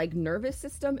over their, like, nervous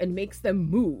system, and makes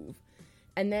them move.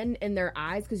 And then in their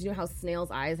eyes, because you know how snails'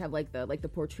 eyes have, like,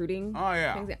 the protruding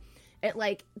things? It,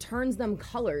 like, turns them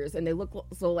colors, and they look,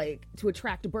 so, like, to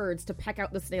attract birds to peck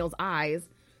out the snail's eyes,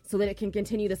 so that it can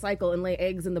continue to cycle and lay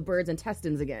eggs in the bird's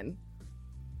intestines again.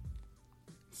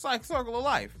 It's like circle of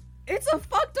life. It's a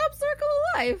fucked up circle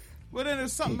of life. But then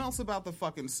there's something else about the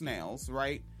fucking snails,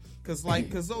 right? Cause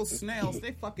those snails,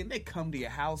 they come to your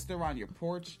house, they're on your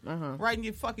porch, right? And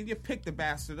you pick the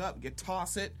bastard up, you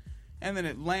toss it, and then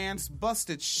it lands, bust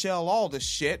its shell, all the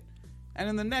shit, and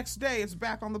then the next day it's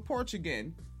back on the porch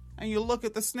again. And you look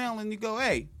at the snail and you go,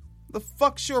 hey, the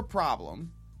fuck's your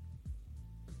problem?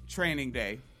 Training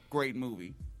Day. Great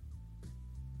movie.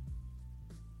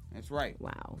 That's right.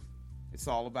 Wow. It's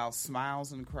all about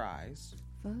smiles and cries.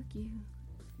 Fuck you.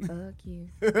 Fuck you.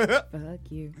 Fuck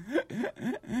you.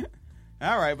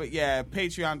 All right, but yeah,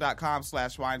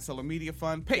 patreon.com/Wine Media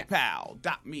Fund,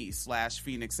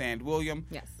 paypal.me/Phoenix and William.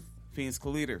 Yes. Phoenix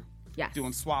Collider. Yes.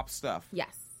 Doing swap stuff.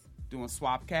 Yes. Doing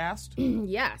Swapcast.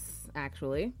 Yes,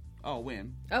 actually. Oh,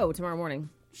 when? Oh, tomorrow morning.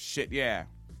 Shit, yeah.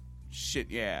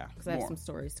 Because I have some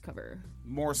stories to cover.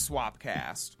 More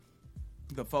Swapcast.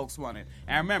 The folks want it.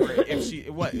 And remember,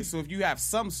 if you have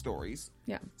some stories,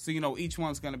 yeah. So each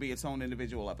one's going to be its own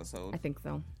individual episode. I think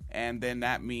so. And then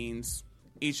that means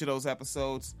each of those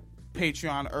episodes,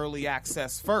 Patreon early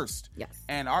access first. Yes.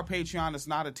 And our Patreon is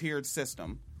not a tiered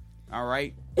system. All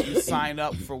right, you sign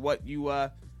up for what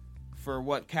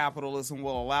capitalism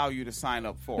will allow you to sign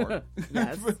up for.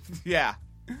 Yes. Yeah.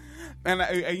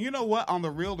 And you know what? On the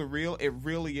real to real, it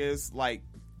really is like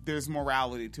there's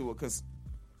morality to it because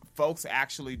folks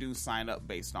actually do sign up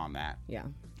based on that. Yeah.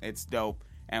 It's dope,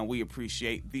 and we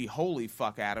appreciate the holy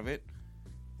fuck out of it.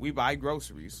 We buy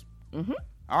groceries. Mm-hmm.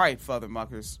 All right, Further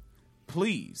Muckers,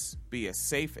 please be as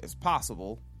safe as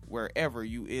possible wherever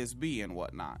you is be and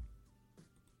whatnot.